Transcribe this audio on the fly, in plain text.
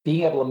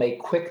being able to make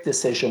quick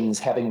decisions,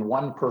 having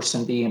one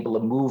person being able to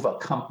move a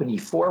company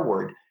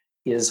forward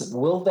is,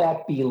 will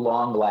that be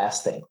long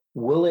lasting?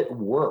 Will it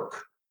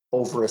work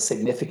over a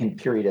significant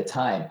period of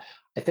time?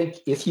 I think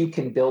if you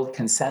can build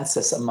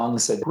consensus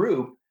amongst a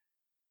group,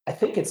 I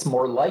think it's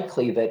more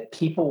likely that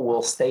people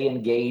will stay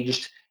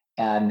engaged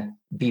and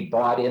be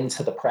bought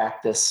into the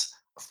practice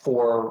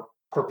for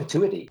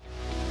perpetuity.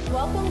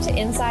 Welcome to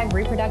Inside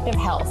Reproductive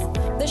Health,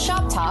 the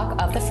shop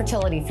talk of the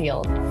fertility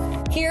field.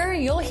 Here,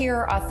 you'll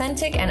hear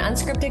authentic and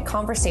unscripted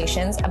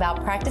conversations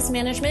about practice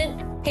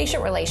management,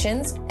 patient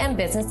relations, and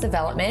business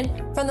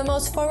development from the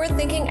most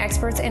forward-thinking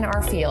experts in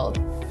our field.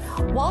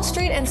 Wall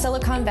Street and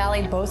Silicon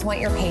Valley both want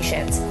your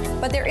patients,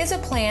 but there is a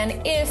plan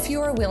if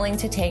you are willing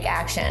to take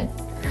action.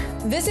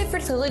 Visit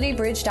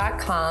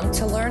fertilitybridge.com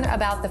to learn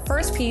about the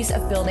first piece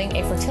of building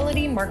a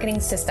fertility marketing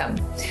system,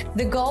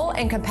 the goal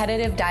and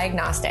competitive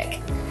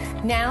diagnostic.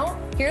 Now,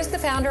 here's the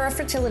founder of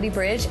Fertility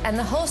Bridge and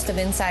the host of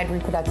Inside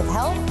Reproductive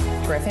Health,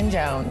 Griffin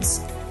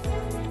Jones.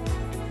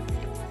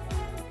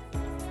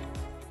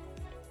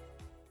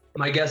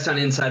 My guest on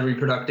Inside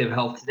Reproductive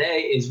Health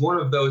today is one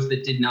of those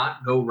that did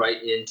not go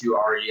right into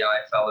REI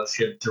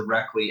fellowship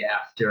directly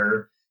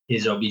after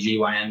his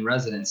OBGYN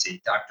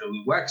residency. Dr.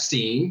 Lou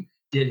Weckstein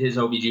did his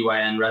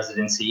OBGYN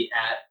residency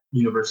at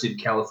University of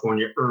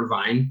California,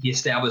 Irvine. He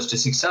established a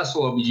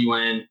successful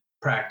OBGYN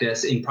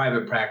practice in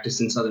private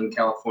practice in Southern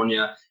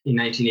California in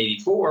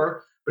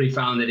 1984, but he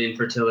found that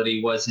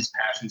infertility was his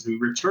passion. So he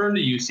returned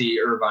to UC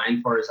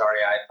Irvine for his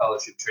REI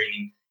fellowship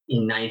training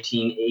in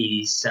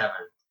 1987.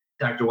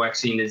 Dr.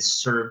 Weckstein has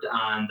served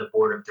on the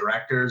board of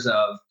directors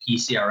of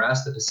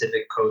PCRS, the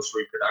Pacific Coast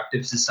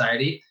Reproductive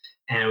Society,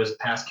 and was a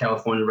past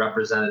California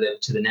representative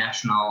to the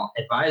National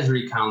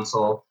Advisory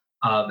Council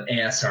of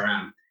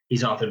ASRM.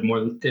 He's authored more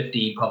than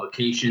 50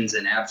 publications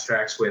and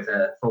abstracts with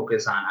a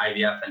focus on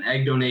IVF and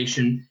egg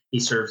donation. He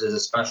serves as a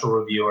special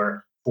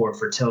reviewer for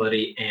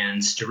fertility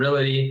and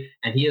sterility,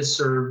 and he has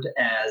served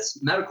as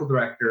medical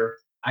director,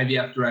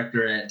 IVF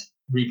director at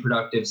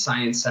Reproductive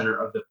Science Center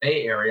of the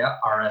Bay Area,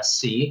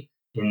 RSC,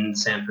 in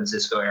San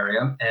Francisco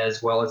area,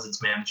 as well as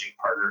its managing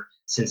partner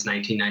since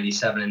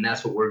 1997. And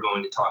that's what we're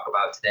going to talk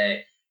about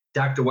today.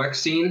 Dr.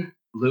 Weckstein,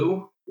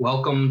 Lou,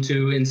 welcome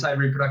to Inside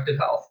Reproductive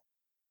Health.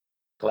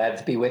 Glad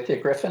to be with you,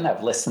 Griffin.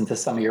 I've listened to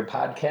some of your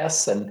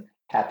podcasts and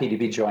happy to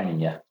be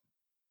joining you.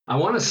 I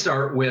want to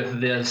start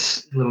with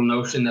this little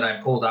notion that I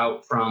pulled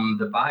out from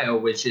the bio,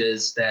 which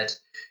is that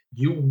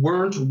you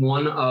weren't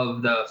one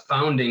of the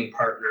founding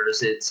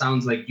partners. It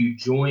sounds like you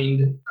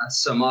joined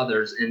some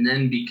others and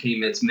then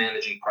became its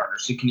managing partner.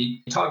 So can you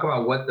talk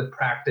about what the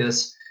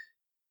practice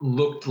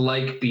looked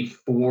like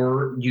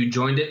before you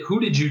joined it?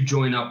 Who did you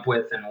join up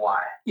with and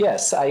why?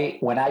 Yes,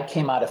 when I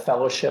came out of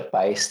fellowship,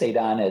 I stayed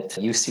on at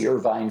UC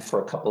Irvine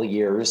for a couple of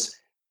years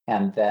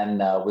and then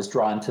was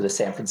drawn to the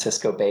San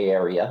Francisco Bay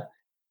Area.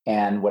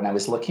 And when I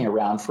was looking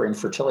around for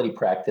infertility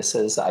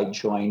practices, I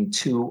joined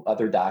two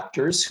other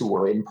doctors who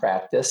were in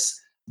practice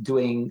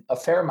doing a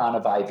fair amount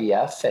of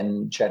IVF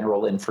and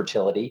general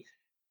infertility.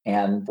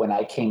 And when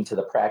I came to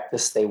the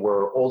practice, they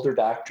were older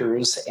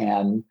doctors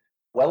and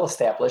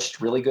well-established,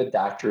 really good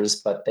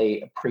doctors, but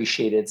they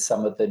appreciated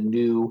some of the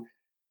new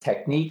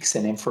techniques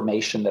and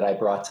information that I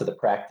brought to the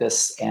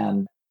practice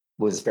and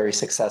was very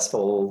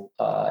successful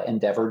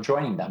endeavor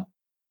joining them.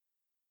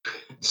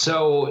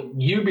 So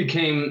you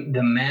became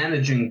the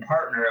managing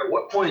partner. At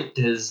what point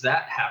does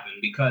that happen?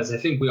 Because I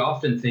think we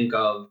often think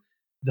of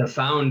the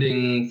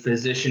founding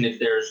physician, if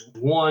there's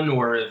one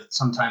or if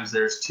sometimes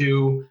there's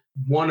two,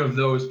 one of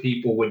those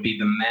people would be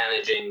the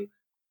managing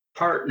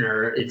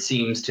partner. It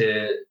seems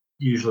to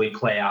usually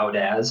play out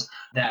as.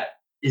 That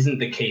isn't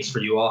the case for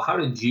you all. How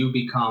did you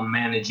become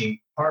managing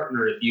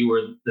partner if you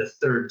were the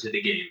third to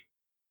the game?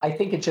 I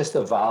think it just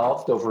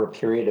evolved over a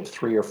period of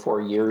 3 or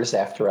 4 years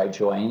after I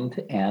joined.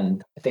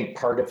 And I think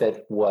part of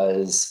it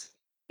was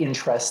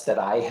interest that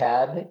I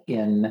had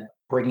in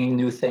bringing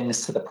new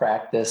things to the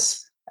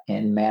practice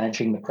and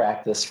managing the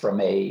practice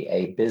from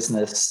a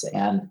business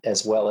and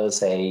as well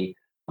as a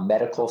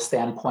medical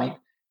standpoint.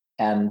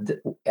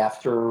 And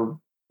after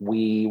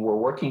we were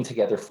working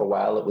together for a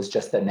while, it was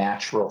just a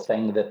natural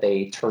thing that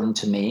they turned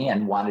to me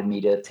and wanted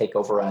me to take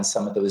over on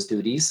some of those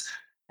duties.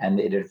 And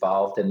it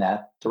evolved in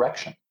that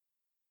direction.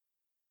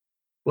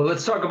 Well,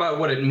 let's talk about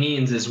what it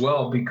means as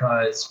well,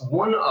 because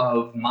one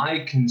of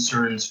my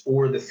concerns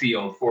for the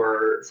field,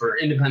 for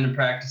independent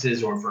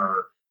practices or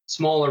for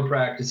smaller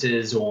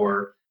practices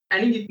or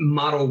any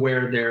model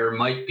where there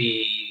might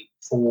be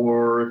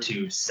 4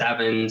 to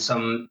 7,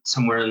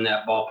 somewhere in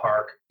that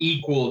ballpark,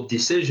 equal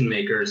decision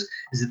makers,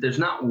 is that there's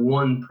not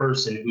one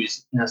person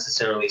who's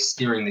necessarily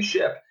steering the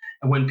ship.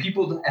 And when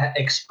people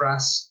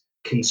express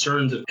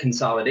concerns of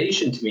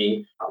consolidation to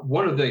me,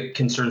 one of the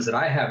concerns that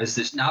I have is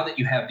this: now that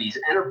you have these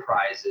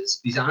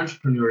enterprises, these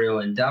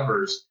entrepreneurial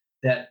endeavors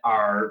that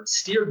are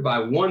steered by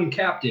one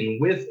captain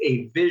with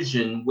a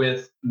vision,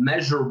 with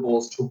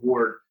measurables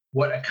toward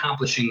what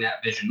accomplishing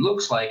that vision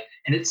looks like,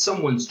 and it's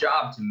someone's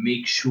job to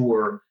make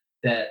sure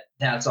that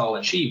that's all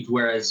achieved.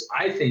 Whereas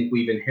I think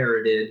we've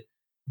inherited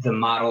the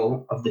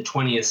model of the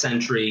 20th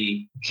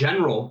century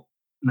general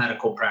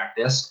medical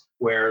practice,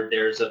 where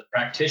there's a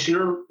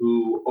practitioner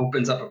who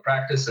opens up a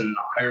practice and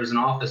hires an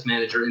office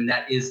manager, and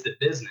that is the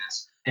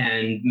business.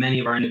 And many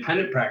of our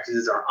independent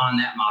practices are on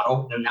that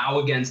model. They're now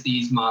against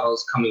these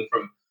models coming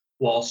from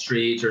Wall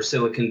Street or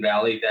Silicon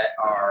Valley that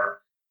are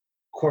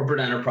corporate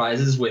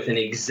enterprises with an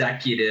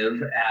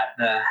executive at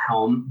the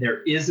helm.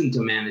 There isn't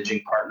a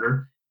managing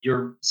partner.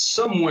 You're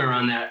somewhere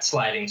on that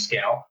sliding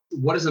scale.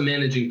 What does a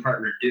managing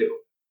partner do?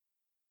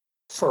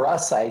 For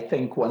us, I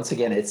think, once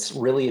again, it's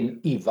really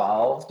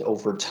evolved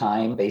over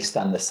time based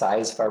on the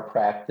size of our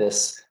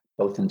practice,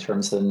 both in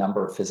terms of the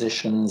number of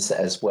physicians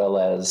as well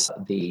as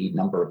the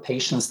number of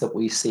patients that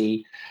we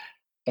see.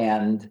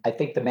 And I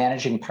think the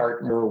managing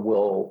partner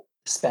will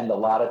spend a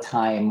lot of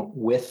time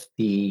with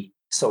the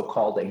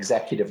so-called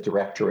executive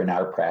director in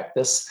our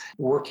practice,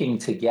 working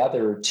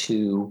together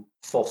to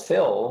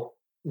fulfill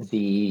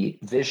the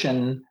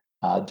vision,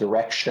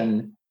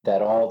 direction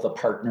that all the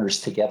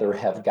partners together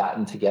have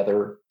gotten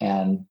together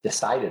and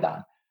decided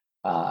on.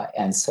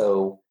 And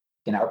so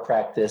in our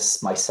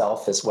practice,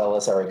 myself as well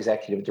as our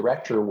executive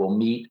director will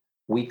meet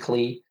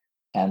weekly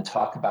and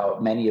talk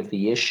about many of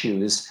the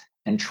issues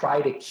and try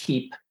to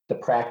keep the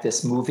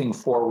practice moving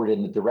forward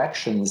in the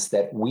directions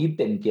that we've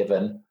been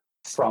given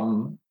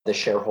from the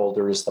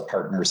shareholders, the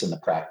partners in the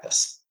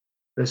practice.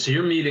 So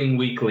you're meeting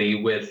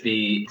weekly with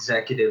the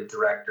executive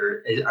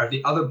director. Are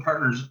the other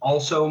partners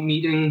also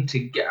meeting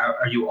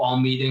are you all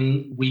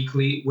meeting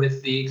weekly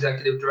with the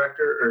executive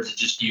director, or is it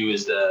just you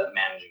as the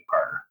managing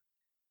partner?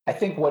 I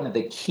think one of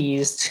the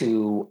keys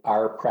to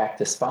our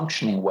practice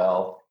functioning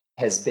well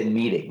has been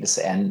meetings.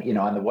 And,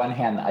 on the one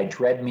hand, I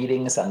dread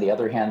meetings. On the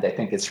other hand, I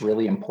think it's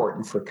really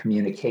important for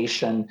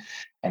communication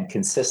and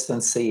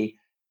consistency.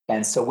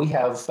 And so we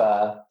have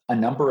a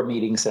number of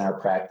meetings in our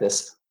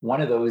practice. One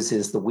of those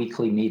is the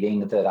weekly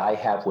meeting that I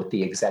have with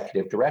the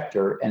executive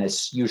director, and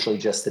it's usually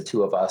just the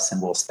two of us,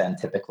 and we'll spend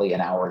typically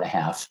an hour and a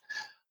half.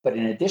 But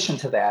in addition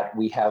to that,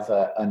 we have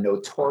a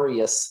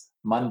notorious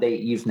Monday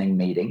evening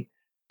meeting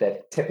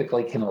that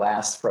typically can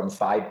last from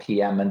 5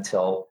 p.m.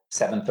 until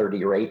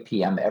 7:30 or 8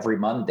 p.m. every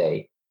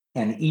Monday.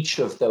 And each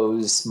of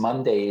those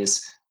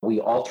Mondays, we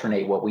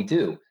alternate what we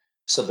do.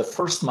 So the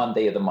first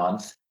Monday of the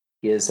month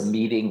is a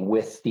meeting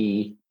with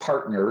the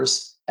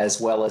partners as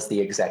well as the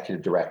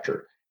executive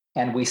director.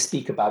 And we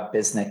speak about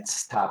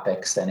business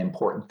topics and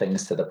important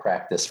things to the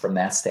practice from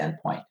that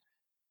standpoint.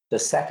 The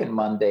second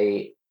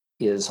Monday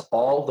is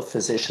all the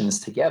physicians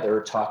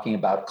together talking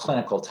about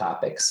clinical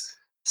topics,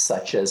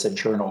 such as a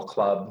journal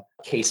club,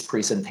 case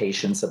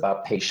presentations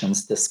about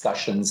patients,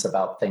 discussions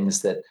about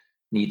things that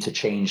need to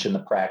change in the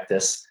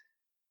practice.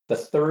 The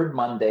third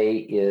Monday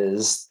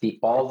is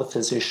all the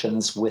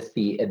physicians with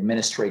the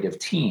administrative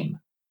team.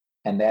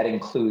 And that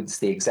includes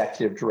the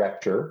executive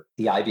director,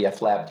 the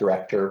IVF lab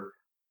director,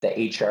 the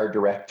HR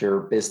director,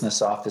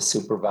 business office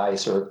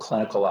supervisor,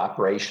 clinical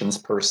operations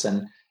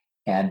person,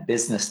 and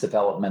business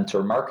development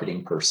or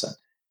marketing person.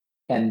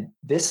 And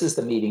this is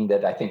the meeting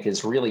that I think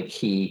is really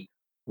key,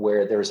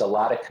 where there's a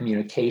lot of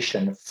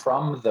communication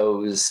from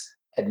those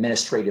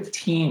administrative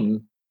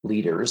team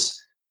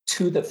leaders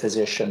to the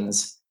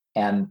physicians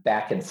and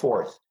back and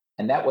forth.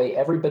 And that way,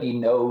 everybody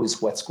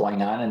knows what's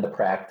going on in the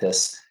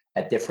practice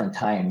at different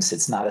times.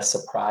 It's not a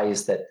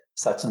surprise that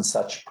such and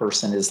such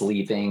person is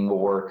leaving,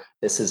 or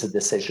this is a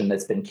decision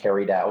that's been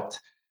carried out.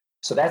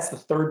 So that's the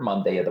third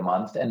Monday of the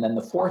month. And then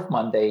the fourth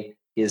Monday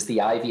is the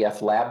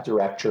IVF lab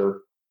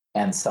director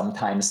and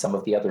sometimes some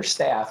of the other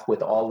staff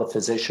with all the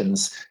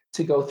physicians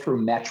to go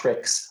through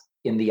metrics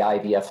in the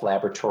IVF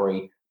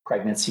laboratory,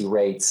 pregnancy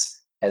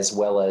rates, as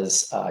well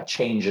as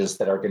changes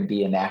that are going to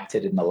be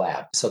enacted in the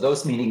lab. So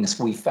those meetings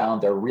we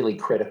found are really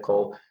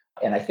critical.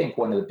 And I think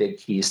one of the big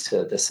keys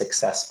to the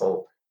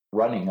successful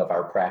running of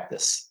our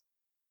practice.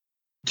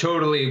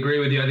 Totally agree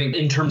with you. I think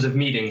in terms of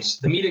meetings,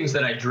 the meetings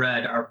that I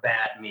dread are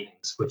bad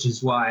meetings, which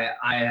is why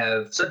I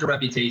have such a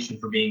reputation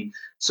for being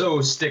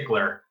so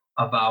stickler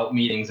about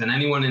meetings. And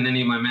anyone in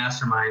any of my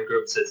mastermind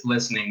groups that's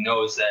listening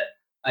knows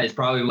that is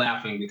probably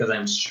laughing, because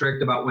I'm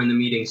strict about when the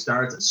meeting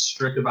starts and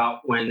strict about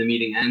when the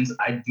meeting ends.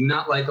 I do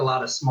not like a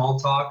lot of small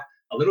talk.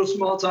 A little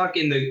small talk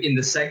in the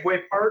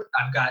segue part.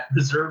 I've got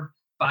reserved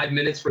 5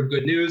 minutes for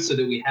good news so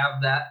that we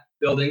have that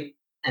building.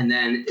 And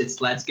then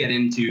let's get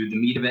into the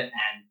meat of it.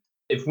 And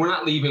if we're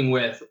not leaving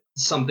with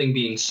something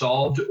being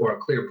solved or a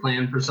clear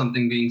plan for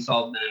something being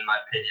solved, then in my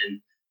opinion,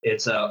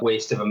 it's a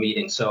waste of a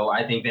meeting. So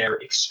I think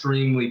they're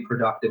extremely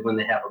productive when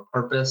they have a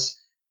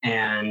purpose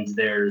and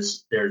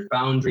there's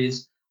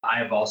boundaries.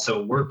 I've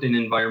also worked in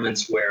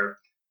environments where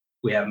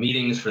we have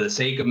meetings for the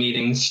sake of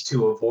meetings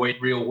to avoid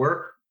real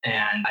work.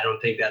 And I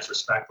don't think that's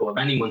respectful of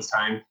anyone's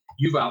time.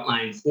 You've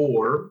outlined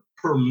 4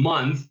 per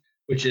month,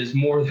 which is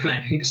more than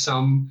I think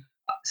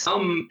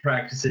some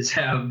practices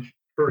have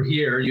per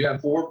year. You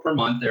have 4 per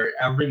month. They're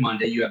every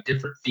Monday. You have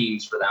different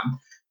themes for them.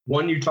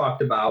 One you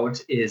talked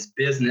about is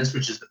business,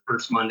 which is the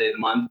first Monday of the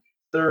month.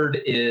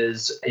 Third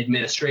is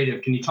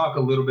administrative. Can you talk a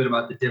little bit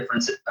about the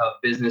difference of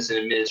business and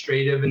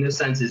administrative? In this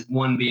sense, is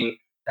one being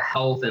the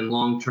health and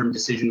long-term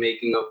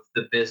decision-making of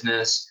the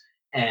business,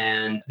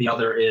 and the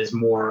other is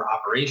more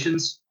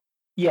operations?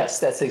 Yes,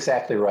 that's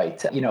exactly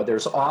right.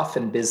 There's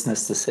often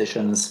business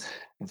decisions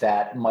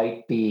that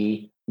might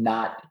be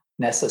not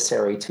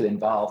necessary to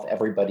involve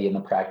everybody in the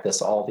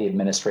practice, all the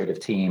administrative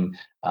team,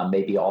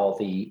 maybe all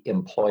the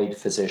employed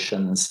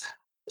physicians,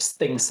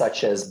 things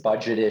such as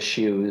budget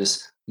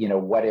issues.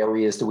 What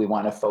areas do we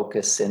want to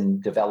focus in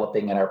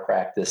developing in our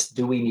practice?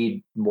 Do we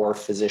need more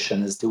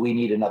physicians? Do we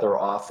need another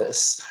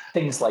office?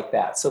 Things like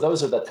that. So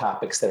those are the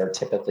topics that are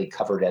typically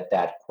covered at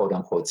that quote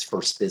unquote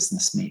first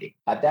business meeting.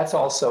 That's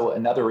also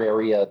another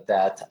area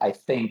that I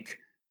think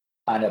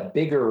on a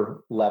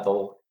bigger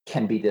level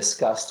can be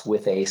discussed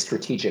with a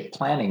strategic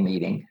planning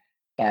meeting.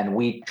 And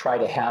we try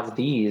to have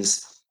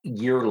these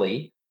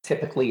yearly,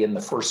 typically in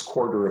the first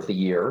quarter of the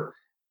year.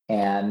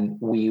 And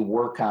we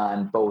work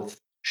on both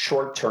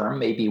short-term,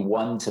 maybe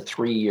 1 to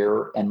 3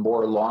 year, and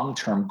more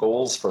long-term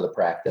goals for the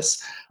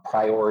practice,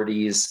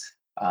 priorities.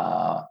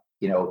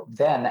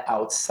 Then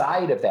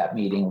outside of that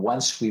meeting,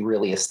 once we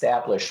really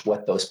establish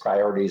what those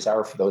priorities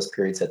are for those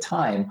periods of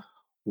time,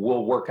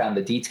 we'll work on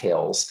the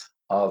details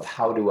of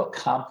how to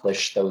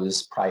accomplish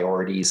those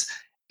priorities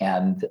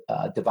and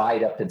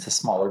divide up into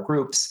smaller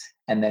groups,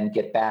 and then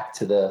get back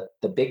to the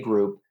big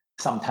group,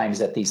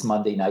 sometimes at these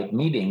Monday night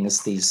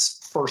meetings, these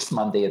first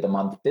Monday of the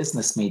month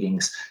business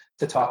meetings,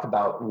 to talk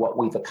about what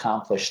we've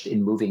accomplished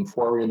in moving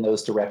forward in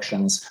those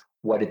directions,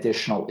 what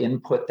additional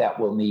input that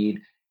we'll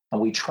need. And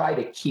we try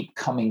to keep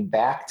coming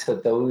back to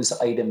those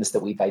items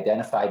that we've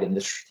identified in the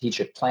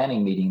strategic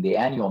planning meeting, the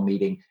annual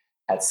meeting,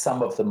 at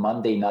some of the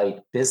Monday night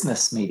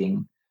business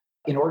meeting,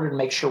 in order to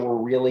make sure we're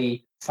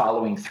really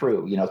following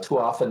through. Too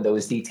often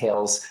those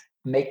details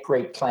make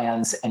great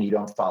plans and you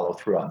don't follow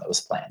through on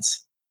those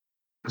plans.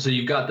 So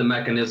you've got the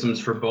mechanisms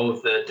for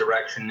both the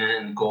direction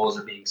and goals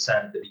are being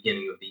set at the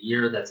beginning of the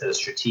year. That's a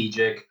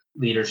strategic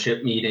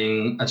leadership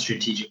meeting, a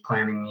strategic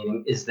planning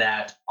meeting. Is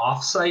that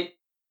offsite?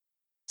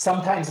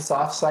 Sometimes it's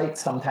offsite,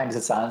 sometimes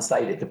it's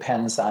onsite. It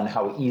depends on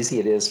how easy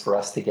it is for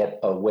us to get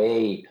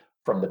away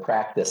from the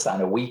practice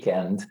on a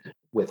weekend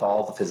with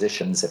all the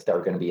physicians if they're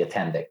going to be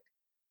attending.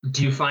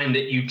 Do you find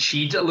that you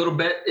cheat a little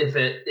bit if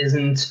it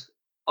isn't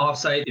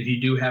offsite? If you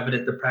do have it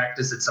at the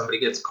practice, that somebody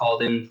gets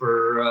called in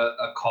for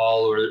a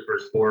call,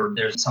 or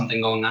there's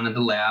something going on in the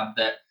lab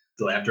that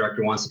the lab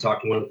director wants to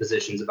talk to one of the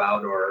physicians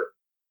about, or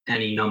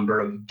any number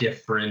of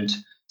different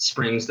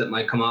springs that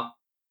might come up?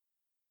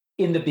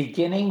 In the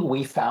beginning,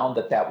 we found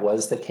that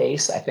was the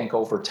case. I think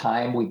over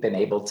time, we've been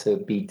able to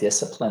be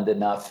disciplined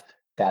enough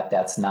that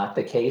that's not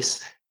the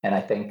case. And I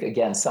think,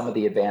 again, some of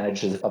the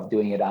advantages of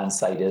doing it on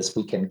site is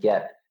we can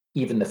get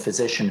even the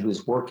physician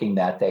who's working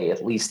that day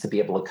at least to be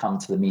able to come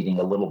to the meeting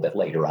a little bit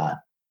later on.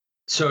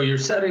 So you're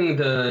setting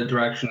the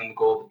direction and the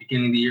goal at the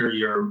beginning of the year.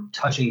 You're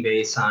touching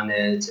base on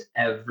it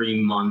every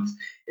month.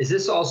 Is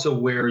this also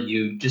where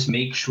you just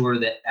make sure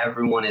that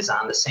everyone is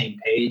on the same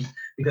page?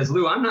 Because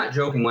Lou, I'm not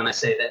joking when I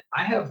say that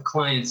I have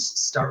clients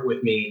start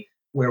with me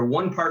where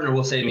one partner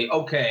will say to me,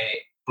 okay,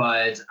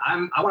 but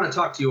I want to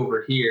talk to you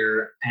over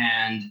here.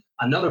 And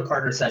another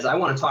partner says, I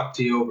want to talk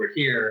to you over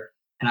here.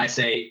 And I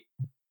say,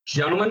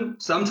 gentlemen,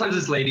 sometimes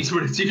it's ladies,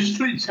 but it's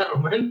usually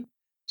gentlemen.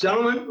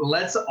 Gentlemen,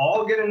 let's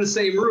all get in the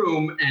same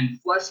room and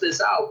flesh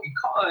this out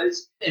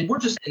and we're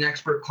just an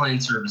expert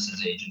client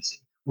services agency.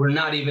 We're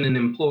not even an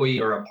employee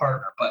or a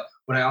partner. But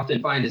what I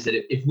often find is that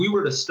if we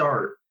were to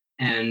start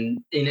and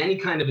in any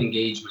kind of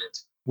engagement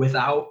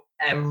without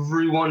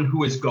everyone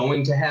who is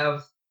going to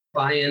have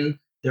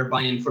their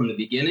buy-in from the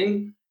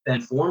beginning, then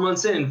 4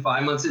 months in,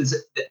 5 months in,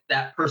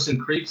 that person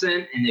creeps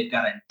in and they've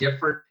got a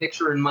different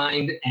picture in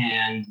mind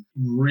and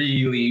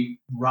really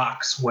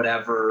rocks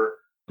whatever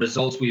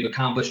results we've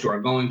accomplished or are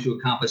going to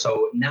accomplish.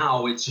 So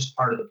now it's just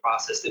part of the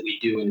process that we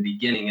do in the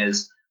beginning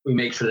is we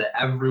make sure that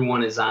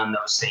everyone is on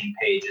those same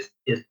pages.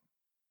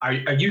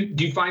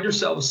 Do you find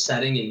yourselves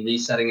setting and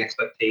resetting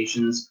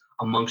expectations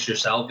amongst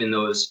yourself in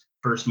those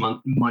first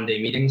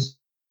Monday meetings?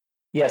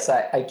 Yes,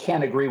 I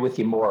can't agree with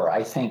you more.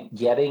 I think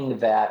getting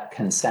that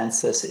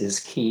consensus is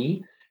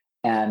key.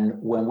 And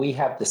when we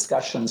have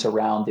discussions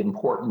around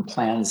important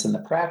plans in the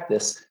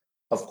practice,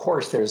 of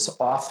course, there's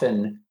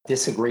often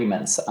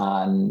disagreements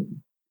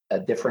on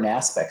different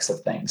aspects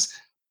of things,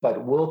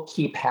 but we'll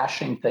keep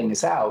hashing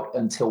things out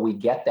until we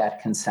get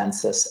that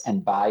consensus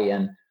and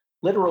buy-in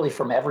literally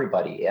from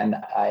everybody. And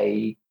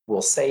I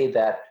will say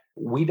that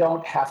we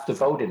don't have to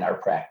vote in our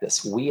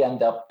practice. We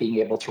end up being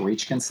able to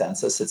reach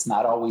consensus. It's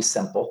not always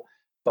simple,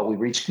 but we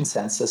reach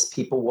consensus.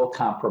 People will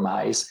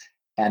compromise.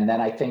 And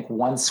then I think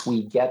once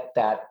we get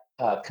that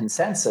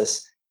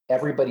consensus,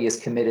 everybody is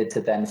committed to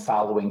then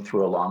following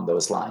through along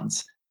those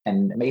lines.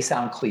 And it may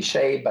sound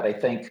cliche, but I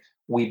think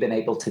we've been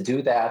able to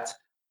do that.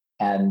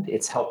 And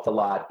it's helped a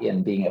lot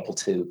in being able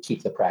to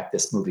keep the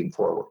practice moving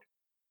forward.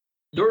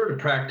 You're at a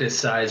practice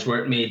size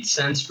where it made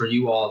sense for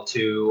you all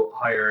to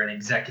hire an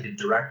executive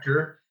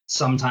director.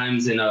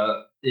 Sometimes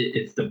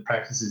if the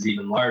practice is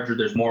even larger,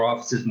 there's more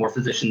offices, more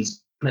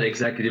physicians, that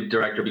executive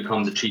director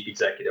becomes a chief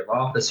executive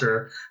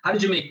officer. How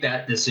did you make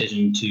that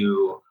decision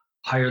to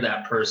hire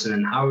that person,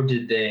 and how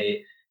did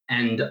they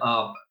end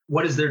up?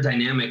 What is their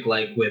dynamic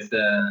like with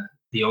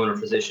the owner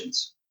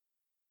physicians?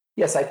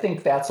 Yes, I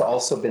think that's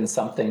also been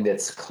something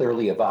that's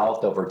clearly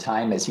evolved over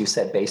time, as you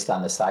said, based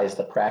on the size of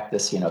the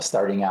practice,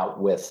 starting out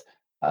with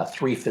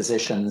 3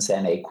 physicians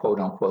and a quote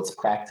unquote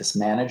practice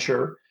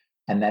manager.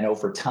 And then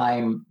over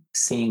time,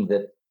 seeing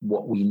that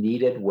what we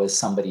needed was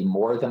somebody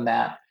more than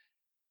that.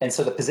 And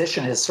so the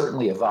position has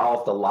certainly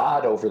evolved a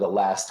lot over the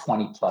last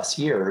 20 plus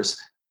years.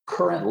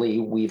 Currently,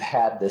 we've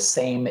had the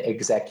same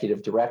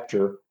executive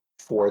director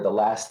for the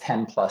last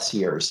 10 plus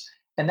years.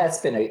 And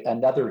that's been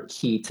another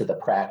key to the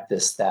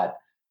practice, that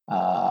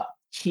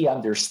he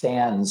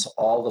understands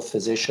all the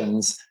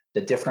physicians,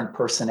 the different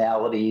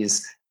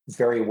personalities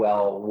very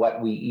well,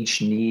 what we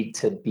each need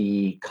to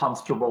be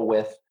comfortable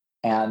with.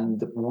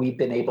 And we've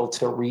been able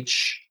to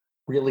reach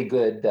really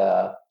good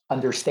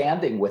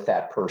understanding with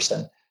that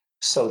person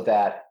so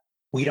that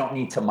we don't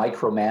need to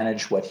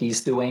micromanage what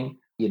he's doing.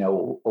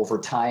 Over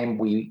time,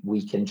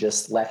 we can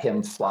just let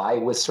him fly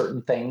with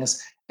certain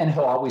things, and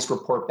he'll always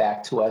report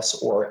back to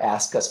us or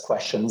ask us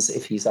questions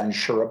if he's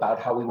unsure about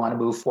how we want to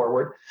move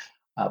forward.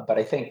 But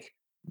I think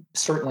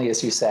certainly,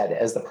 as you said,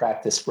 as the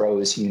practice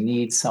grows, you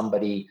need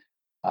somebody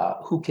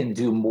who can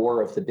do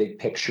more of the big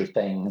picture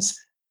things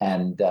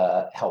and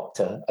help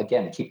to,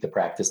 again, keep the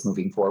practice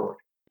moving forward.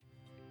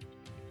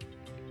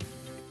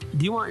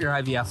 Do you want your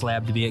IVF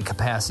lab to be at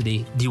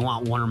capacity? Do you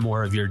want one or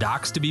more of your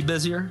docs to be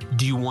busier?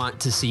 Do you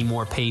want to see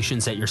more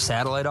patients at your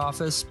satellite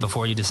office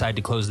before you decide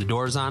to close the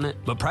doors on it?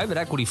 But private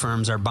equity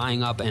firms are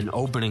buying up and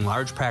opening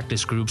large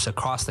practice groups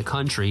across the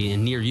country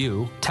and near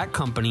you. Tech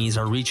companies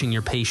are reaching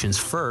your patients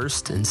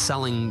first and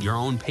selling your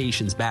own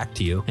patients back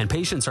to you. And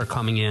patients are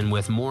coming in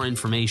with more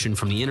information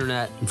from the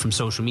internet and from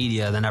social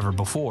media than ever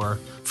before,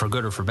 for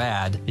good or for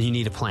bad, and you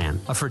need a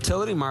plan. A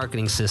fertility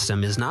marketing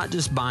system is not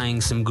just buying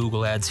some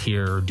Google ads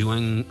here or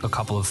doing a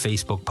couple of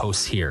Facebook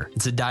posts here.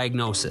 It's a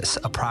diagnosis,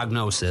 a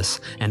prognosis,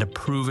 and a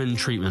proven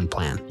treatment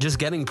plan. Just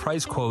getting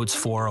price quotes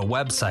for a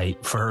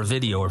website, for a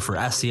video, or for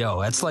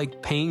SEO, that's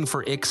like paying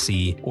for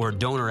ICSI or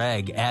donor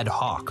egg ad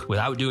hoc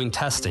without doing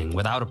testing,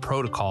 without a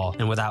protocol,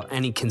 and without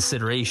any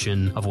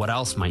consideration of what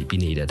else might be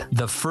needed.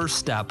 The first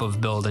step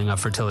of building a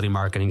fertility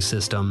marketing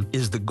system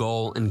is the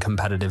goal and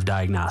competitive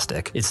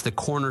diagnostic. It's the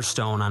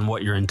cornerstone on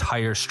what your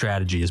entire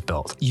strategy is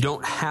built. You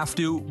don't have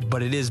to,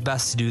 but it is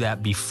best to do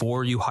that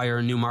before you hire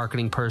a new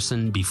marketing person,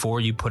 before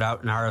you put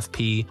out an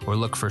RFP or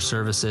look for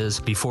services,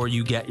 before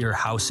you get your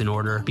house in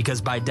order, because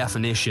by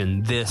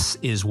definition, this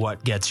is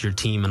what gets your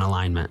team in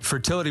alignment.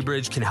 Fertility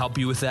Bridge can help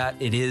you with that.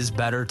 It is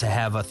better to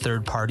have a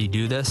third party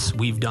do this.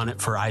 We've done it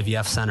for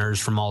IVF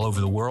centers from all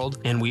over the world,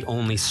 and we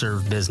only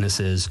serve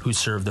businesses who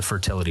serve the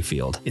fertility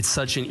field. It's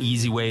such an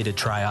easy way to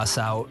try us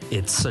out.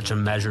 It's such a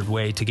measured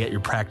way to get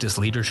your practice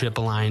leadership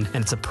aligned,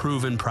 and it's a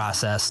proven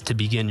process to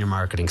begin your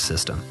marketing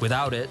system.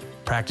 Without it,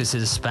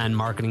 practices spend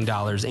marketing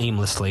dollars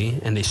aimlessly,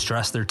 and they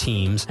stress their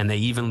teams, and they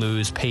even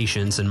lose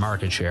patients and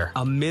market share.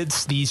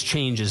 Amidst these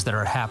changes that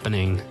are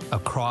happening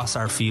across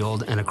our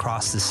field and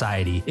across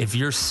society, if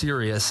you're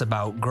serious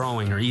about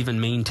growing or even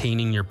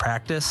maintaining your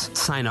practice,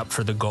 sign up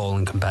for the Goal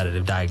and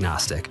Competitive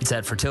Diagnostic. It's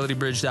at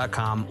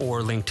fertilitybridge.com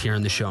or linked here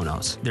in the show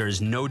notes. There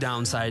is no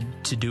downside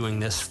to doing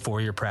this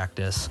for your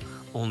practice,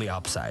 only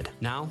upside.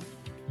 Now,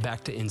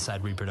 back to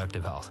Inside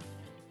Reproductive Health.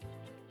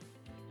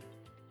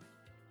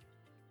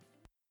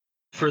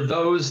 For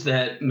those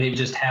that may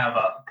just have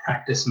a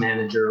practice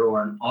manager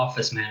or an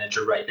office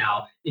manager right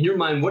now, in your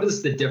mind, what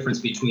is the difference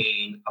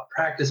between a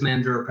practice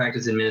manager, a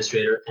practice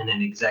administrator, and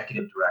an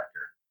executive director?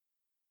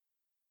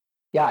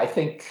 Yeah, I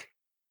think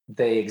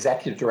the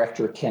executive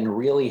director can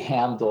really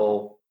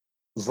handle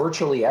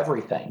virtually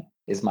everything,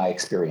 is my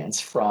experience,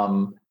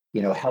 from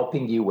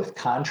helping you with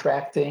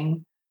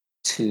contracting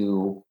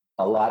to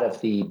a lot of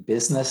the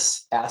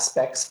business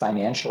aspects,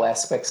 financial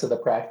aspects of the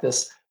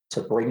practice,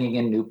 to bringing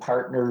in new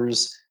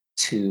partners,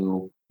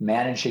 to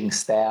managing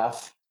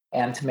staff,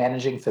 and to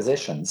managing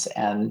physicians.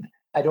 And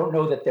I don't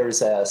know that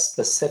there's a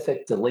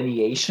specific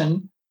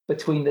delineation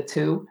between the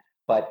two,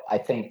 but I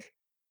think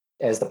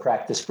as the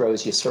practice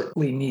grows, you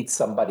certainly need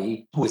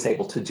somebody who is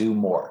able to do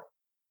more.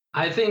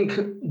 I think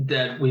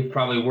that we've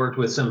probably worked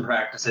with some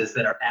practices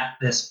that are at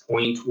this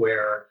point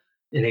where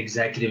an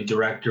executive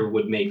director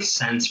would make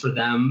sense for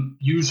them.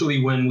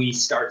 Usually when we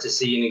start to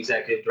see an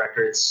executive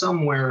director, it's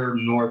somewhere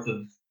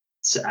around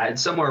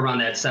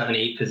that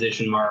 7-8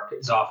 position mark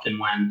is often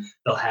when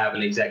they'll have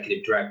an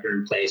executive director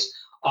in place.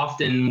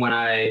 Often when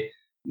I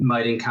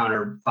might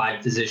encounter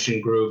 5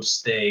 physician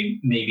groups,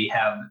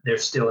 they're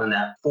still in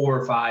that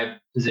 4 or 5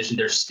 position.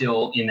 They're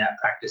still in that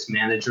practice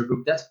manager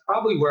group. That's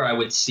probably where I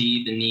would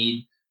see the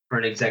need for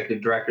an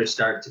executive director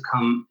start to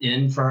come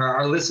in. For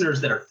our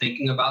listeners that are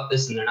thinking about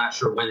this and they're not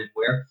sure when and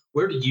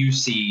where do you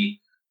see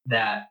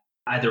that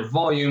either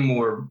volume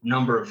or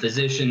number of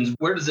physicians?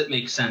 Where does it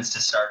make sense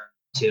to start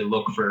to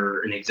look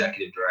for an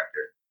executive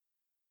director?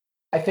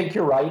 I think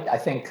you're right. I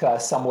think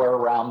somewhere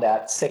around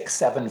that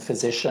 6-7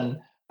 physician.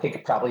 I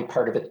think probably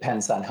part of it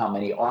depends on how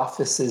many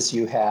offices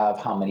you have,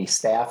 how many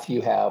staff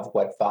you have,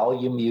 what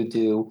volume you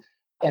do,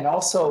 and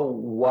also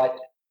what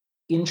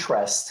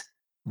interest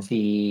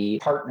the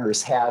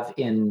partners have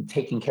in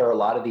taking care of a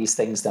lot of these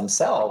things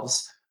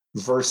themselves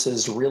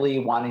versus really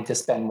wanting to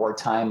spend more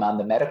time on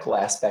the medical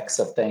aspects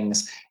of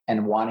things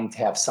and wanting to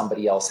have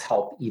somebody else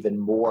help even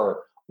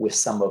more with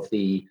some of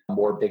the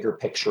more bigger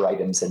picture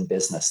items and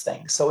business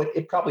things. So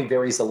it probably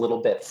varies a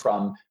little bit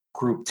from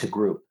group to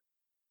group.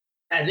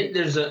 I think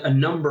there's a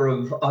number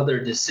of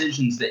other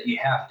decisions that you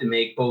have to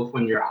make, both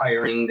when you're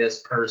hiring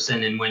this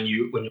person and when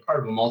you're part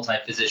of a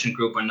multi-physician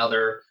group.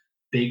 Another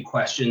big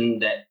question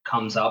that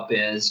comes up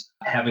is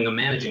having a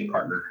managing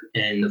partner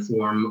in the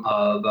form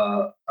of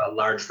a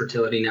large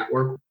fertility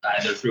network,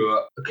 either through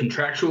a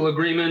contractual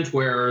agreement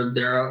where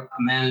they're a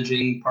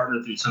managing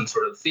partner through some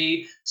sort of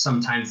fee.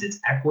 Sometimes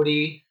it's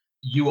equity.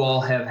 You all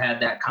have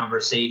had that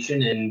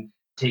conversation and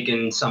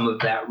taken some of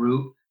that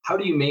route. How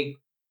do you make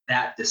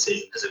that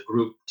decision as a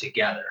group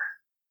together?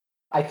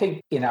 I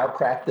think in our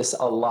practice,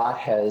 a lot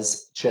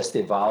has just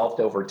evolved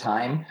over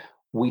time.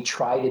 We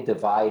try to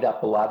divide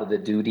up a lot of the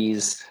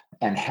duties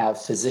and have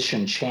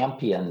physician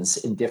champions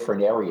in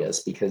different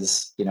areas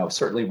because,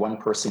 certainly one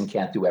person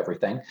can't do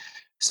everything.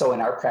 So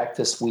in our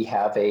practice, we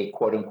have a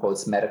quote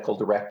unquote medical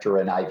director,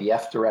 an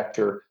IVF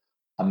director,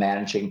 a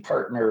managing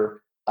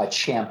partner, a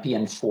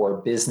champion for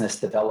business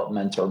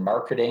development or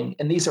marketing.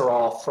 And these are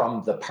all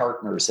from the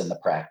partners in the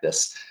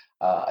practice.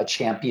 A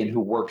champion who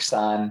works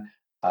on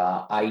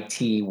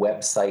IT,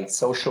 websites,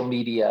 social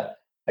media,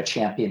 a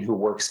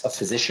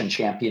physician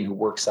champion who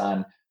works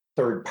on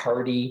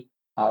third-party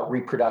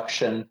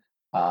reproduction,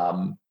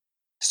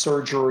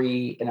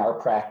 surgery in our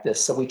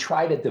practice. So we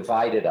try to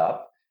divide it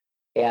up.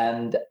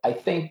 And I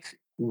think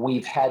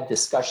we've had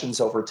discussions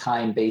over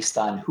time based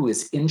on who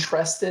is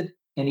interested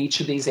in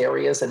each of these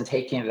areas and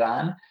taking it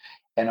on,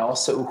 and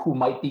also who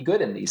might be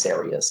good in these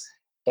areas.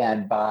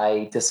 And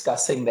by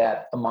discussing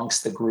that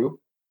amongst the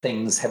group,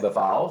 things have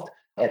evolved.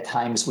 At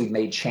times we've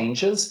made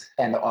changes,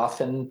 and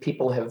often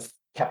people have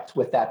kept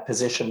with that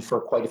position for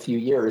quite a few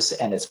years,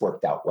 and it's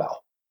worked out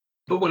well.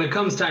 But when it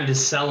comes time to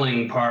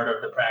selling part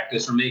of the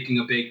practice or making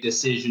a big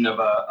decision of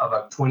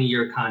a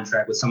 20-year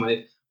contract with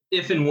someone,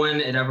 if and when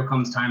it ever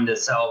comes time to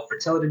sell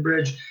Fertility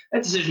Bridge,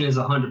 that decision is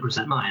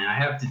 100% mine. I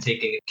have to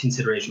take into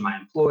consideration my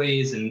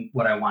employees and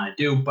what I want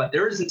to do, but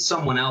there isn't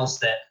someone else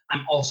that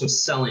I'm also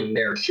selling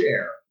their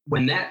share.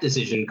 When that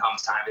decision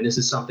comes time, and this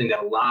is something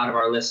that a lot of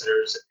our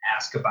listeners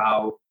ask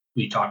about,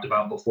 we talked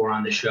about before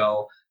on the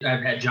show.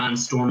 I've had John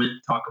Storment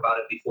talk about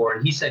it before,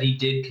 and he said he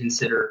did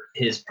consider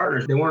his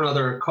partners. There weren't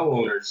other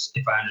co-owners,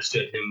 if I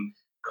understood him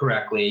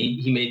correctly.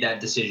 He made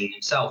that decision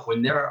himself.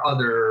 When there are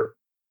other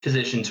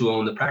physicians who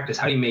own the practice,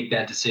 how do you make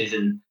that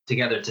decision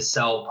together to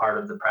sell part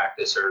of the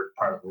practice or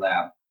part of the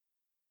lab?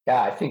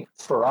 Yeah, I think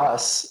for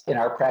us in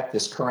our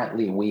practice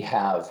currently, we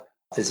have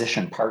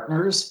physician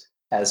partners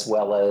as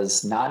well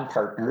as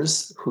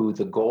non-partners who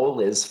the goal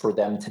is for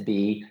them to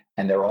be,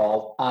 and they're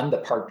all on the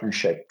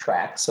partnership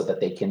track so that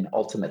they can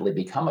ultimately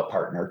become a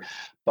partner.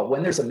 But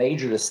when there's a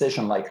major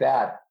decision like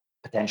that,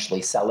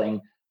 potentially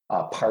selling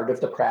part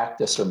of the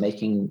practice or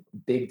making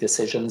big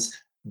decisions,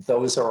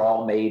 those are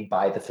all made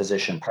by the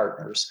physician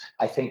partners.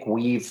 I think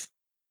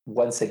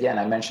once again,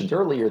 I mentioned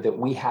earlier that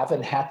we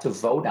haven't had to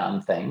vote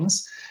on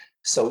things.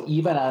 So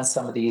even on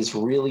some of these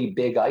really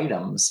big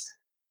items,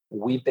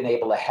 we've been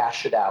able to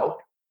hash it out,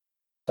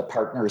 the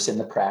partners in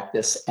the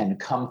practice, and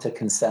come to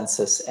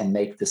consensus and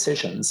make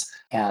decisions.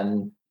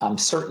 And I'm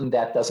certain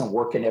that doesn't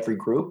work in every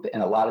group.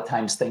 And a lot of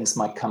times things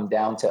might come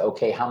down to,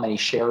 okay, how many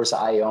shares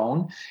I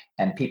own,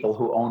 and people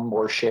who own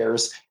more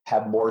shares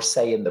have more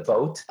say in the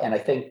vote. And I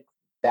think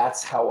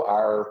that's how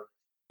our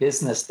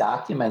business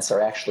documents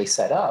are actually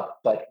set up.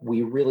 But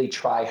we really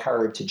try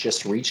hard to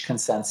just reach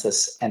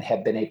consensus and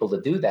have been able to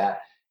do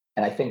that.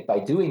 And I think by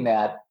doing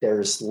that,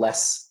 there's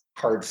less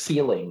hard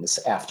feelings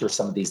after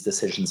some of these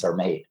decisions are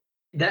made.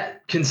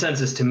 That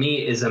consensus to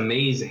me is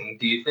amazing.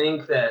 Do you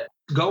think that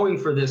going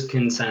for this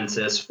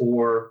consensus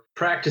for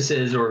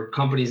practices or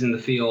companies in the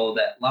field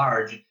at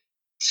large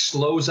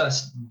slows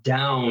us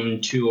down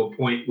to a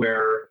point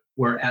where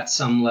we're at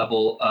some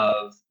level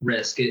of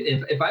risk?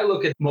 If I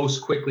look at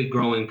most quickly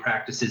growing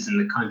practices in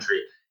the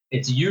country,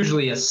 it's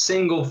usually a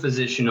single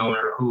physician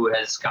owner who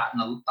has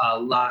gotten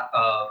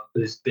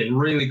who's been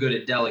really good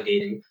at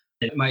delegating.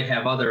 It might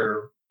have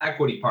other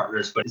equity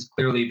partners, but is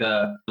clearly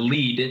the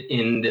lead,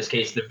 in this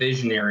case, the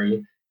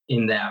visionary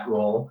in that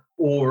role.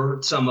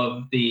 Or some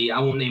of the, I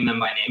won't name them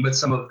by name, but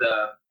some of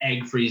the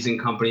egg freezing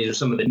companies or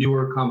some of the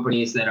newer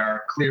companies that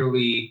are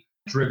clearly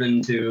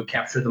driven to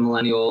capture the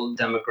millennial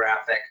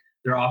demographic.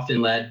 They're often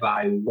led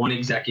by one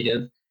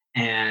executive,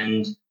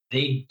 and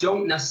they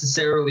don't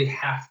necessarily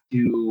have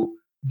to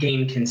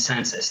gain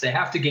consensus. They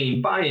have to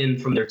gain buy-in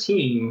from their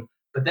team,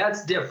 but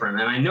that's different.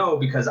 And I know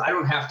because I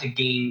don't have to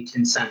gain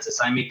consensus.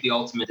 I make the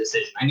ultimate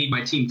decision. I need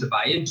my team to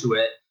buy into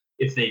it.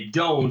 If they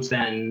don't,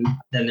 then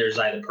there's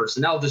either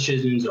personnel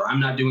decisions or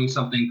I'm not doing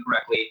something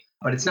correctly.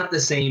 But it's not the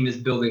same as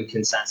building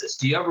consensus.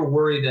 Do you ever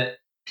worry that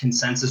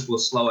consensus will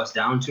slow us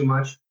down too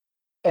much?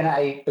 And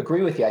I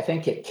agree with you. I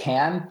think it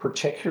can,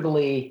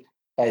 particularly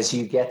as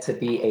you get to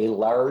be a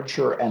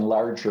larger and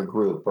larger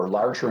group or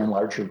larger and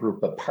larger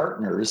group of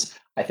partners,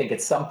 I think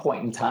at some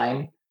point in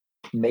time,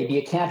 maybe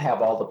you can't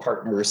have all the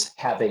partners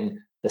having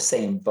the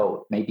same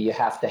vote. Maybe you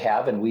have to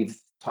have, and we've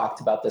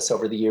talked about this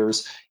over the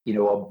years, a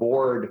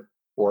board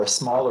or a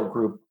smaller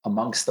group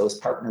amongst those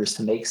partners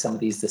to make some of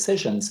these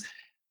decisions.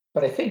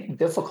 But I think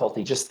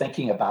difficulty, just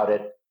thinking about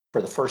it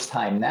for the first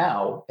time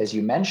now, as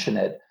you mention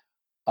it,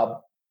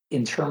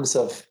 in terms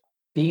of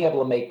being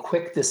able to make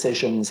quick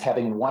decisions,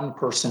 having one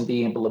person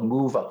being able to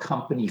move a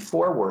company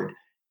forward,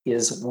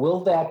 is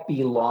will that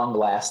be long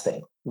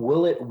lasting?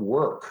 Will it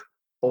work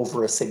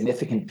over a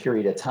significant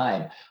period of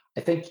time?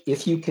 I think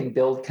if you can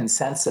build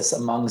consensus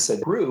amongst a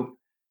group,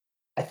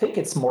 I think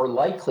it's more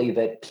likely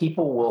that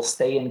people will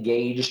stay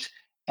engaged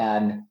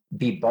and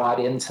be bought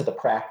into the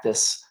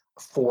practice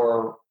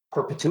for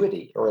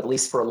perpetuity, or at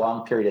least for a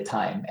long period of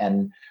time.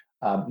 And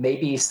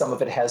maybe some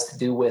of it has to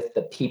do with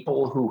the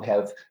people who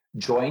have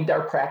joined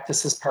our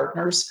practice as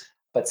partners,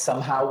 but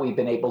somehow we've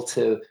been able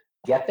to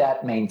get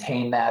that,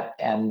 maintain that.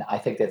 And I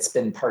think that's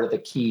been part of the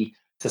key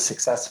to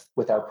success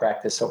with our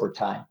practice over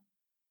time.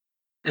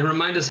 And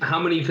remind us, how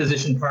many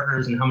physician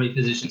partners and how many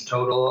physicians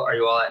total are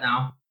you all at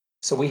now?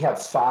 So we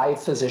have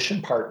 5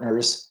 physician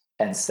partners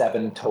and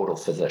 7 total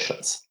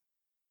physicians.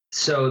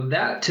 So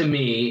that, to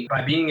me,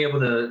 by being able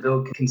to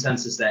build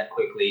consensus that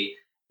quickly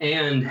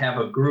and have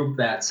a group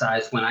that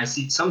size,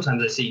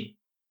 sometimes I see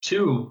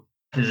 2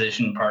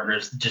 physician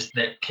partners just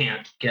that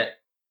can't get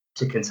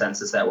to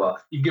consensus that well.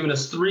 You've given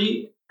us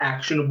 3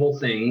 actionable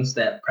things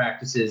that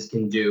practices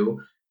can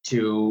do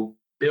to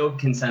build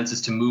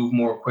consensus, to move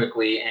more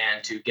quickly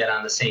and to get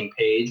on the same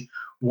page.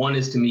 One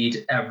is to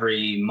meet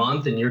every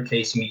month. In your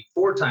case, you meet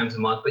 4 times a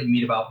month, but you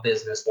meet about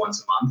business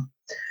once a month.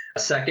 A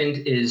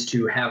second is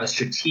to have a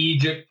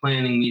strategic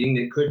planning meeting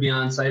that could be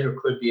on site or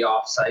could be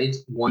off site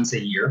once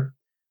a year.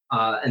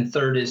 And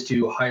third is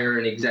to hire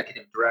an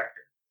executive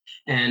director.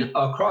 And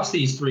across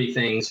these 3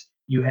 things,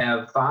 you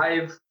have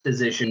 5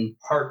 physician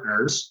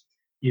partners.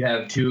 You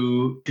have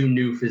 2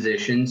 new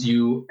physicians.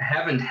 You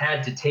haven't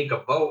had to take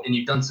a vote, and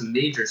you've done some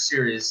major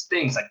serious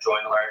things like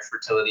join a large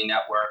fertility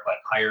network, like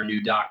hire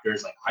new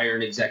doctors, like hire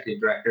an executive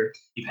director.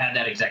 You've had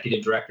that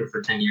executive director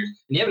for 10 years,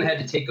 and you haven't had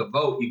to take a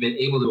vote. You've been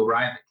able to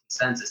arrive at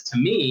consensus. To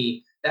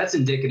me, that's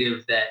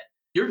indicative that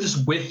you're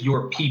just with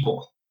your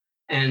people.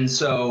 And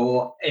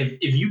so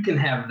if you can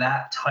have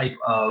that type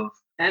of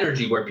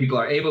energy where people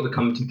are able to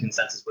come to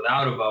consensus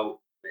without a vote,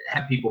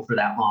 have people for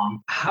that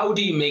long, how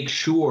do you make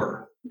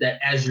sure that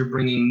as you're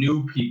bringing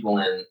new people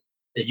in,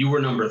 that you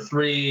were number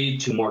 3,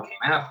 2 more came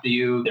after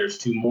you, there's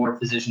 2 more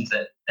physicians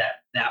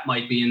that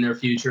might be in their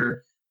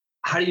future?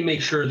 How do you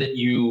make sure that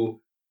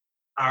you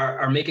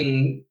are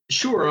making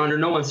sure under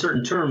no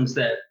uncertain terms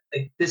that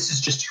this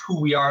is just who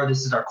we are,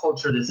 this is our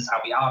culture, this is how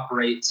we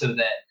operate, so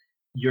that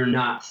you're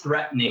not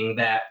threatening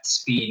that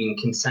speed and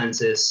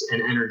consensus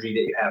and energy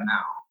that you have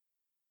now?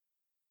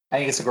 I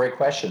think it's a great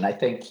question. I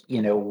think,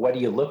 what do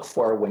you look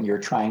for when you're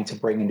trying to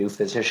bring a new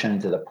physician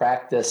into the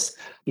practice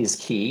is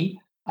key.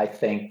 I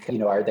think,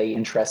 are they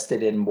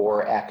interested in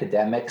more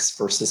academics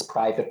versus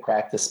private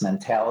practice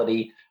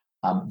mentality?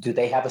 Do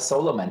they have a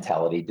solo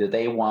mentality? Do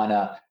they want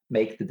to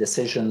make the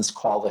decisions,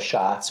 call the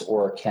shots,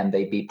 or can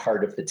they be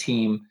part of the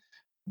team?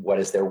 What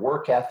is their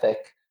work ethic?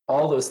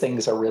 All those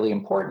things are really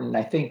important. And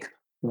I think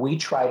we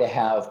try to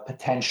have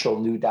potential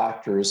new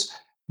doctors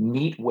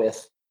meet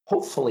with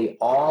hopefully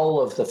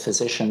all of the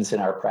physicians in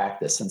our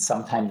practice. And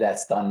sometimes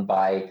that's done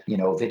by,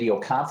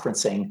 video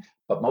conferencing,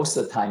 but most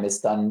of the time it's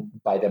done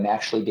by them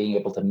actually being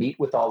able to meet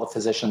with all the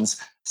physicians,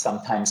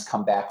 sometimes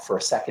come back for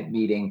a second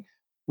meeting.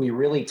 We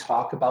really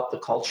talk about the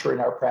culture in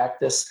our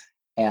practice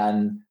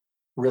and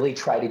really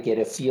try to get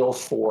a feel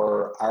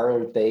for,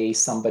 are they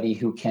somebody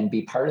who can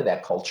be part of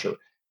that culture?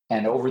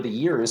 And over the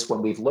years,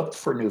 when we've looked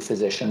for new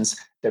physicians,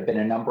 there have been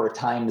a number of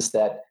times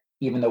that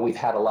even though we've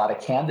had a lot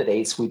of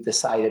candidates, we've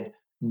decided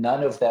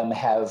none of them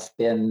have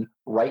been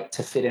right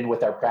to fit in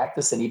with our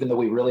practice. And even though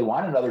we really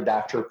want another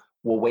doctor,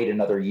 we'll wait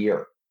another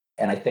year.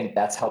 And I think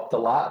that's helped a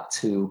lot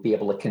to be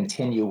able to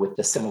continue with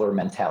the similar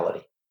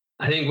mentality.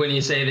 I think when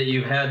you say that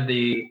you've had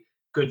the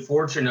good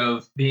fortune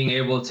of being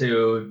able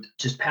to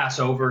just pass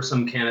over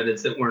some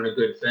candidates that weren't a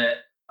good fit,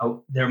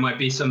 there might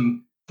be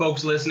some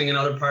folks listening in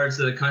other parts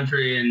of the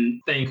country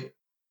and think,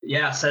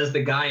 yeah, says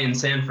the guy in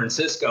San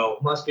Francisco,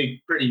 must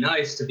be pretty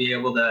nice to be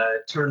able to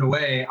turn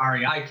away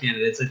REI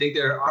candidates. I think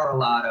there are a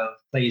lot of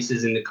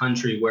places in the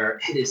country where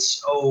it is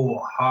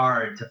so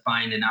hard to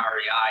find an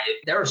REI.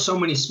 There are so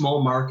many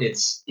small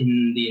markets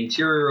in the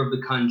interior of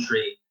the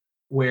country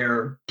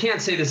where,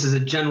 can't say this is a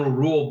general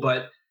rule,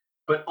 but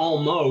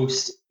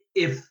almost,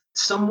 if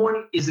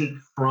someone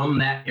isn't from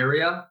that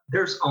area,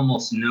 there's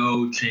almost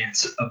no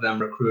chance of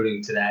them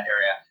recruiting to that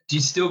area. Do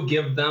you still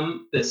give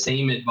them the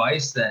same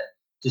advice that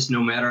just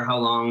no matter how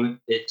long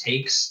it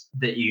takes,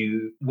 that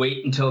you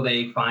wait until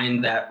they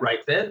find that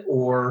right fit?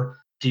 Or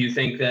do you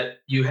think that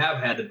you have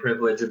had the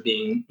privilege of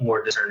being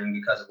more discerning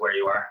because of where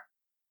you are?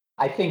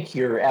 I think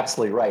you're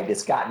absolutely right.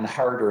 It's gotten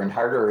harder and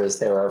harder as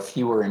there are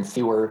fewer and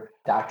fewer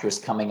doctors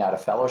coming out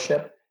of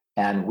fellowship.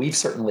 And we've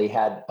certainly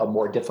had a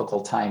more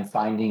difficult time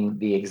finding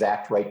the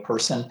exact right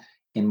person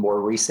in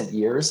more recent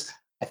years.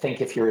 I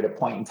think if you're at a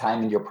point in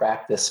time in your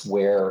practice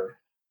where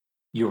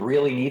you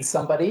really need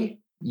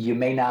somebody, you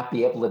may not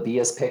be able to be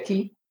as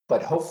picky,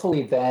 but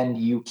hopefully then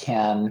you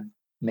can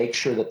make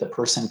sure that the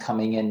person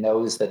coming in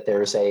knows that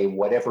there's a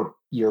whatever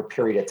year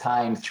period of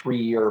time,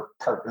 3-year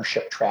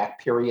partnership track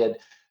period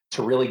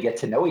to really get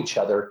to know each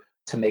other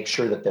to make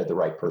sure that they're the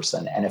right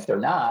person. And if they're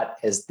not,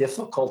 as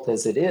difficult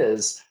as it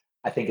is,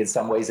 I think in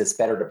some ways it's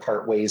better to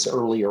part ways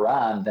earlier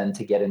on than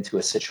to get into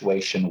a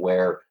situation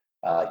where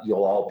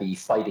you'll all be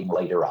fighting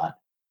later on.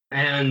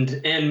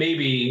 And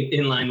maybe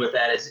in line with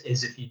that is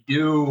if you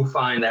do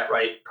find that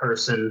right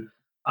person,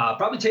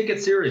 probably take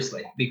it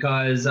seriously,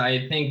 because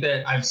I think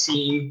that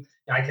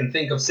I can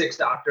think of 6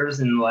 doctors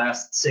in the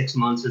last 6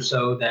 months or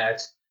so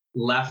that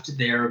left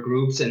their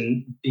groups,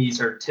 and these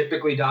are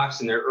typically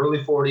docs in their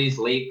early 40s,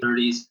 late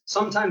 30s.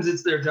 Sometimes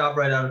it's their job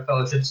right out of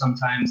fellowship.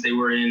 Sometimes they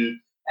were in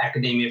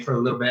academia for a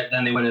little bit,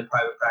 then they went into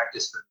private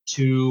practice for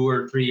 2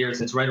 or 3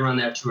 years. It's right around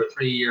that 2 or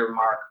 3 year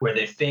mark where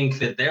they think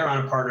that they're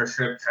on a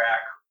partnership track,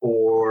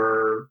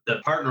 or the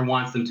partner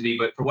wants them to be,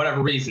 but for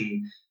whatever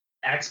reason,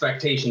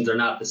 expectations are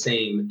not the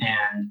same,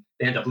 and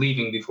they end up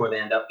leaving before they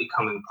end up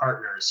becoming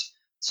partners.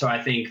 So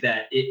I think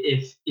that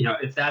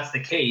if that's the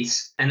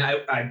case, and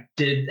I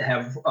did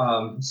have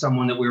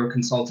someone that we were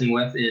consulting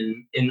with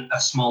in a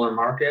smaller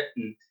market,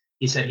 and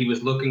he said he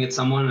was looking at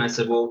someone, and I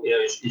said, well,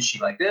 is she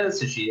like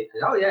this? Is she?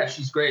 Oh yeah,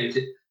 she's great.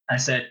 I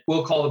said,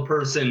 we'll call the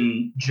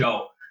person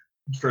Joe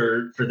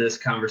for this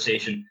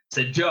conversation. I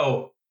said,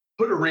 Joe,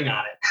 put a ring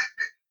on it.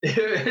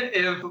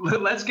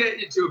 Let's get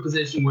you to a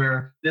position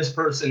where this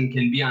person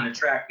can be on a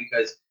track,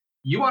 because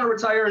you want to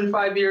retire in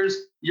 5 years.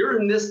 You're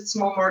in this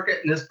small market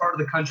in this part of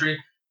the country.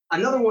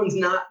 Another one's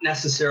not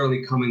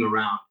necessarily coming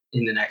around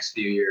in the next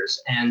few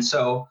years. And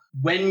so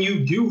when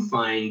you do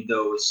find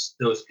those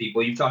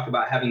people, you talked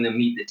about having them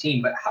meet the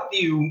team, but how do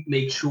you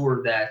make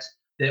sure that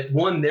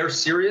one, they're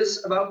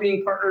serious about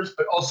being partners,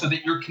 but also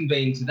that you're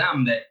conveying to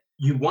them that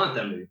you want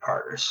them to be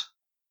partners?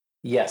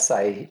 Yes,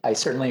 I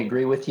certainly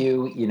agree with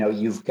you.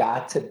 You've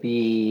got to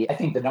be, I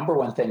think the number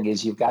one thing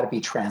is you've got to be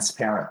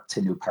transparent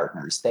to new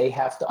partners. They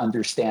have to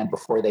understand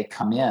before they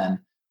come in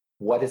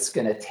what it's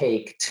going to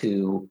take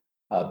to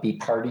be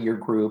part of your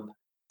group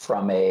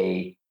from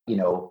a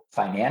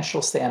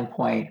financial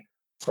standpoint,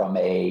 from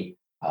a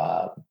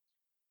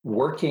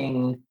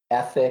working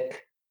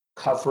ethic,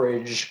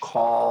 coverage,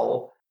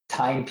 call,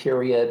 time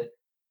period,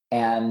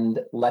 and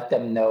let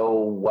them know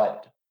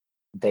what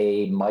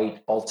they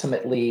might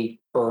ultimately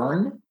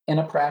earn in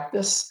a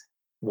practice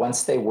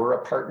once they were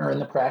a partner in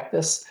the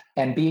practice,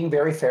 and being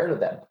very fair to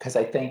them. Because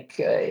I think,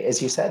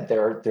 as you said,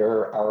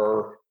 there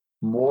are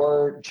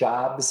more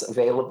jobs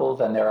available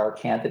than there are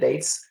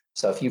candidates.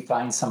 So if you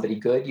find somebody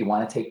good, you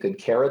want to take good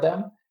care of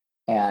them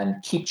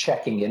and keep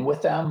checking in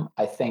with them.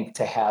 I think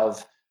to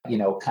have,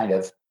 kind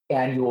of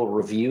annual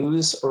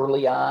reviews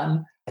early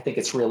on, I think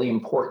it's really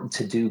important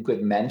to do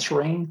good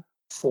mentoring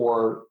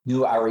for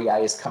new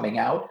REIs coming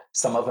out.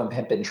 Some of them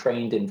have been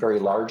trained in very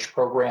large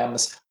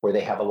programs where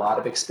they have a lot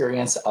of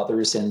experience,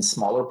 others in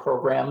smaller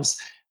programs.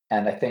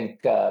 And I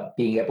think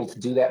being able to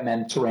do that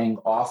mentoring,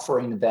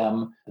 offering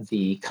them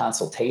the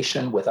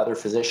consultation with other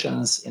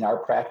physicians. In our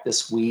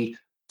practice, we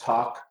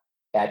talk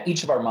at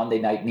each of our Monday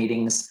night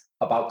meetings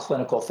about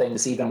clinical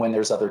things, even when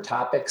there's other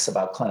topics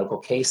about clinical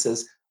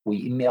cases.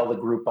 We email the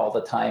group all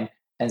the time.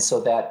 And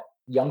so that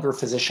younger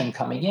physician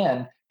coming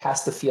in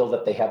has to feel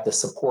that they have the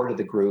support of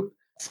the group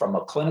from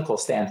a clinical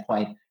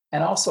standpoint,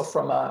 and also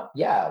from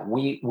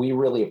we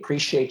really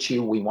appreciate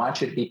you. We want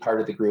you to be part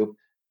of the group.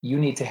 You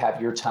need to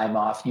have your time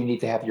off. You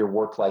need to have your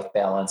work-life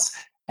balance.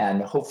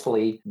 And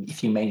hopefully,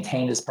 if you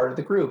maintain as part of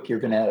the group, you're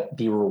going to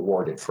be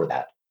rewarded for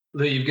that.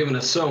 Lou, you've given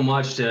us so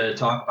much to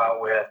talk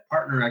about with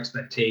partner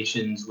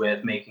expectations,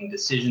 with making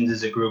decisions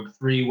as a group.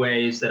 3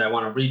 ways that I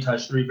want to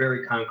retouch, 3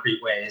 very concrete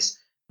ways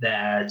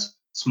that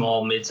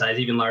small, mid-size,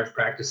 even large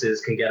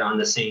practices can get on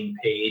the same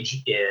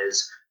page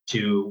is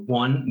to,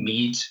 1,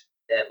 meet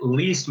at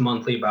least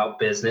monthly about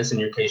business. In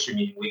your case, you're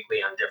meeting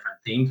weekly on different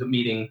themes, but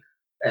meeting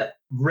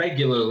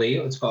regularly,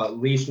 let's call it at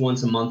least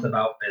once a month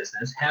about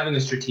business, having a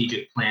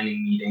strategic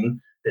planning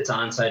meeting that's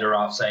on-site or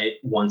off-site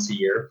once a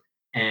year,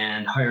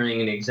 and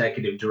hiring an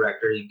executive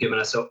director. You've given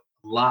us a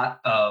lot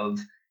of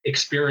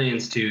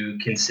experience to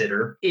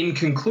consider. In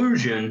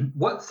conclusion,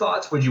 what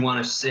thoughts would you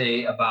want to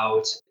say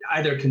about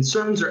either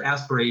concerns or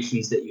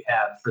aspirations that you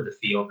have for the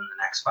field in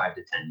the next 5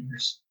 to 10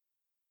 years?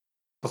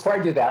 Before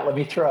I do that, let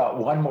me throw out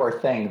one more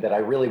thing that I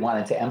really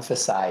wanted to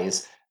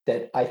emphasize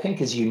that I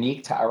think is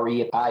unique to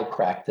REI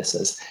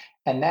practices.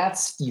 And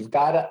that's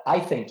I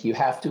think you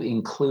have to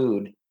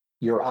include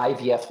your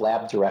IVF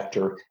lab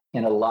director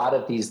in a lot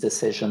of these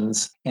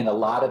decisions, in a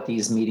lot of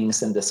these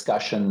meetings and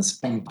discussions,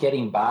 and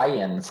getting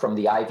buy-in from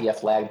the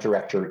IVF lab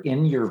director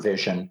in your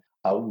vision,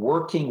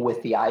 working with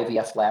the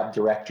IVF lab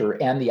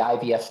director and the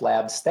IVF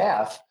lab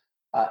staff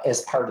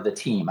as part of the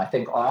team. I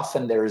think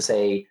often there's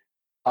a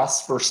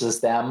us versus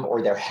them,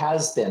 or there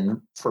has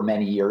been for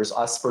many years,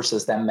 us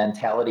versus them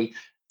mentality.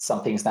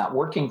 something's not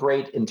working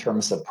great in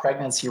terms of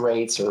pregnancy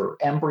rates or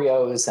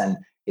embryos, and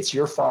it's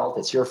your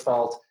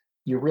fault,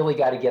 you really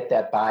got to get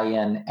that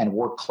buy-in and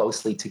work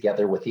closely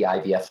together with the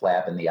IVF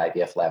lab and the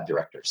IVF lab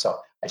director. So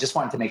I just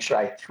wanted to make sure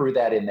I threw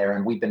that in there.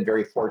 And we've been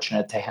very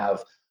fortunate to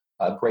have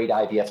a great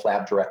IVF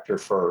lab director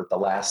for the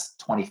last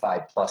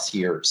 25 plus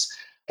years.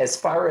 As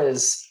far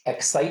as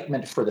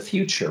excitement for the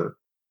future,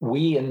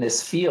 we in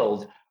this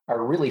field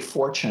are really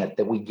fortunate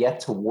that we get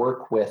to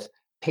work with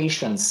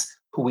patients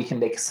who we can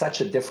make such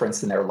a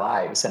difference in their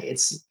lives. And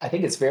I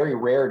think it's very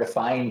rare to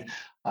find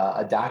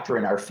a doctor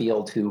in our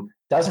field who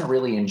doesn't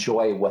really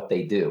enjoy what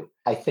they do.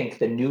 I think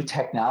the new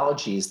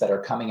technologies that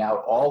are coming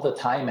out all the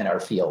time in our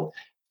field,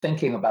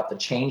 thinking about the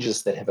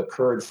changes that have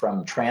occurred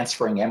from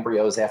transferring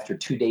embryos after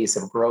 2 days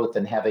of growth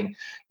and having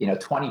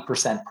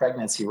 20%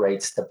 pregnancy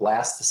rates to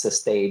blastocyst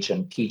stage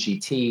and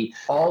PGT,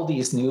 all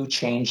these new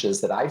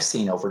changes that I've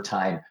seen over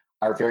time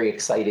are very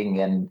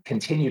exciting and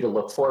continue to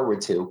look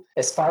forward to.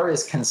 As far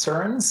as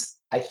concerns,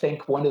 I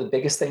think one of the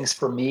biggest things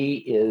for me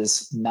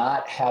is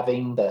not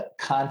having the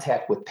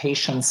contact with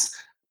patients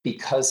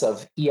because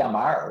of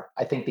EMR.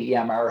 I think the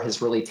EMR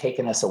has really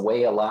taken us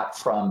away a lot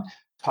from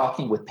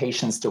talking with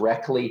patients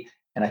directly.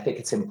 And I think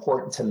it's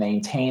important to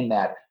maintain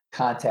that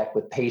contact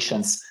with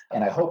patients.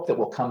 And I hope that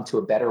we'll come to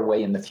a better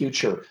way in the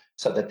future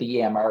so that the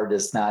EMR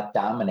does not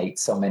dominate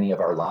so many of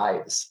our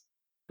lives.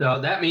 So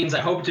that means I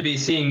hope to be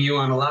seeing you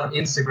on a lot of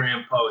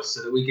Instagram posts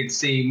so that we can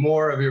see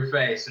more of your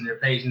face and your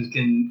patients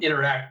can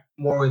interact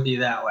more with you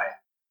that way.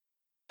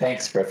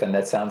 Thanks, Griffin.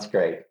 That sounds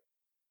great.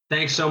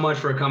 Thanks so much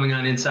for coming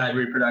on Inside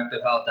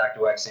Reproductive Health, Dr.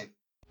 Weckstein.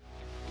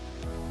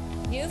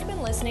 You've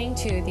been listening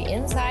to the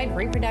Inside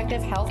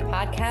Reproductive Health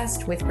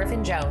podcast with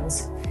Griffin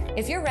Jones.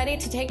 If you're ready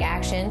to take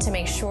action to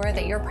make sure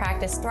that your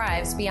practice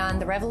thrives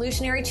beyond the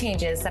revolutionary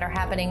changes that are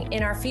happening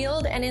in our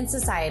field and in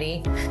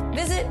society,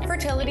 visit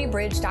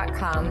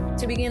fertilitybridge.com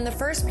to begin the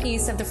first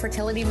piece of the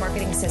fertility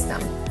marketing system,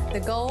 the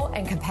goal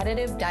and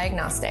competitive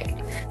diagnostic.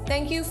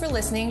 Thank you for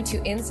listening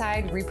to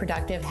Inside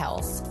Reproductive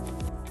Health.